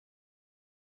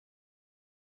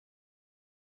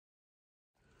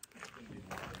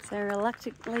So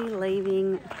reluctantly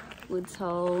leaving Woods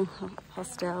Hole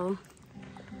Hostel.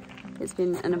 It's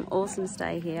been an awesome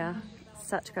stay here.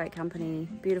 Such great company,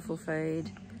 beautiful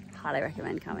food. Highly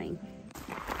recommend coming.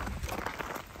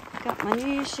 Got my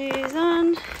new shoes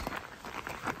on.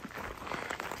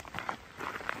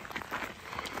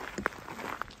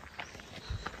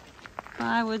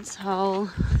 By Woods Hole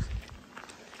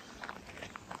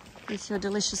with your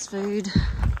delicious food.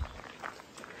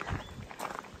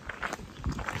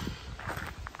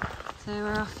 So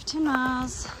we're off 10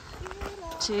 miles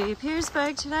to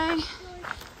Pearisburg today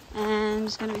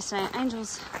and going to be staying at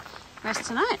Angel's Rest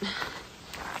tonight.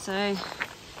 So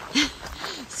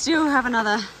still have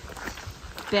another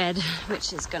bed,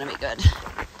 which is going to be good.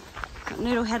 Got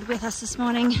Noodlehead with us this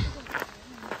morning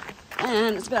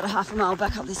and it's about a half a mile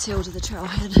back up this hill to the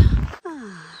trailhead.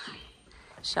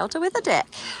 Shelter with a deck.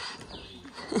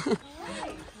 How's it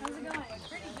going?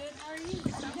 Pretty good. How are you?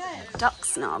 Good. Duck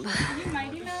snob. You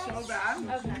might email? So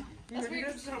bad. Okay. That's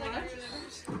weird. So much.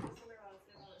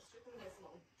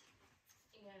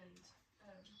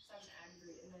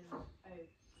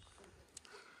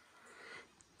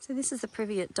 So this is the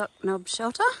Privet Duck Knob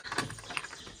shelter.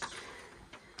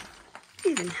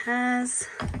 Even has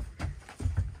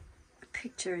a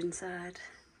picture inside.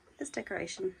 This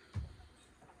decoration.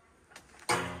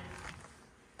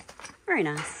 Very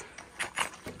nice.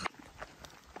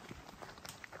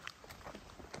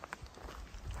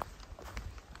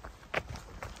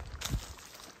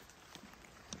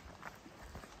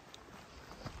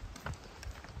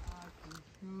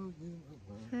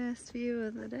 First view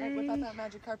of the day. Hey, whip out that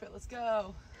magic carpet, let's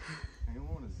go.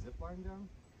 Anyone want a zip line down?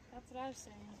 That's what I was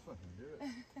saying. Let's fucking do it.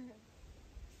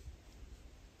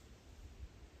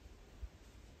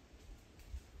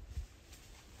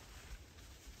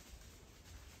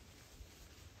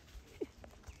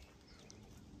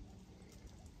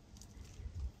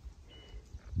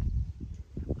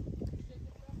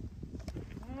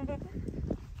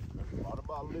 A lot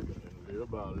about living and a little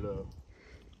about love.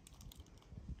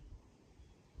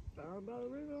 Down by the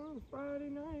river on Friday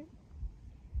night.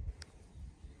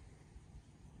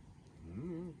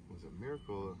 Was a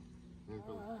miracle.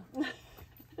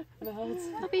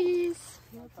 Puppies.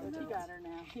 He got her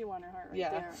now. He won her heart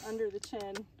right there, under the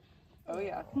chin. Oh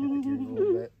yeah. Hit the ear a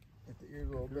little bit. Hit the ear a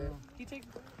little bit. He takes.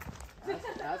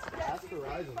 Ask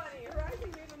Horizon. Funny.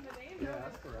 Horizon gave him the name. Yeah,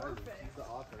 ask Horizon. He's the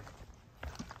author.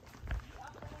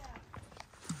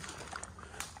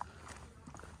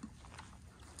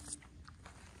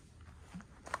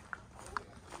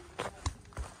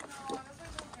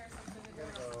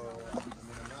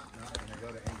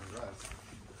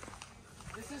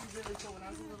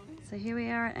 So here we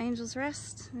are at Angel's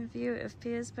Rest, a view of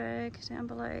Pearisburg down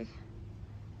below.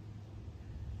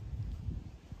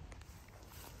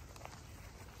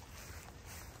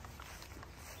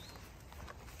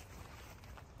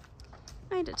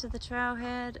 Made it to the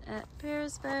trailhead at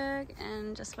Pearisburg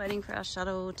and just waiting for our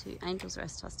shuttle to Angel's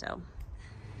Rest Hostel.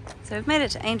 So we've made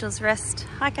it to Angel's Rest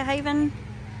Hiker Haven.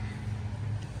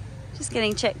 Just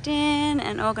getting checked in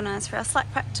and organised for our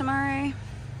slack pack tomorrow.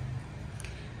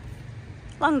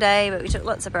 Long day, but we took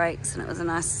lots of breaks and it was a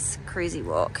nice cruisy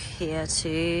walk here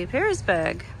to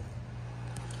Pearisburg.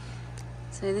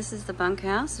 So this is the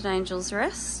bunkhouse at Angel's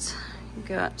Rest. You've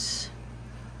got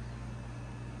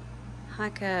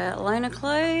hiker loaner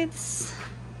clothes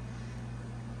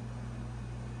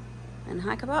and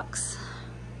hiker box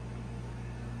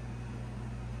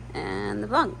and the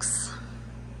bunks.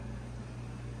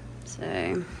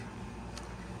 So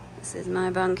this is my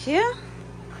bunk here.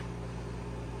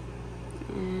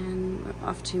 And we're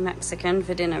off to Mexican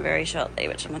for dinner very shortly,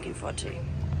 which I'm looking forward to.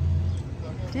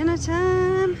 Dinner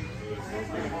time!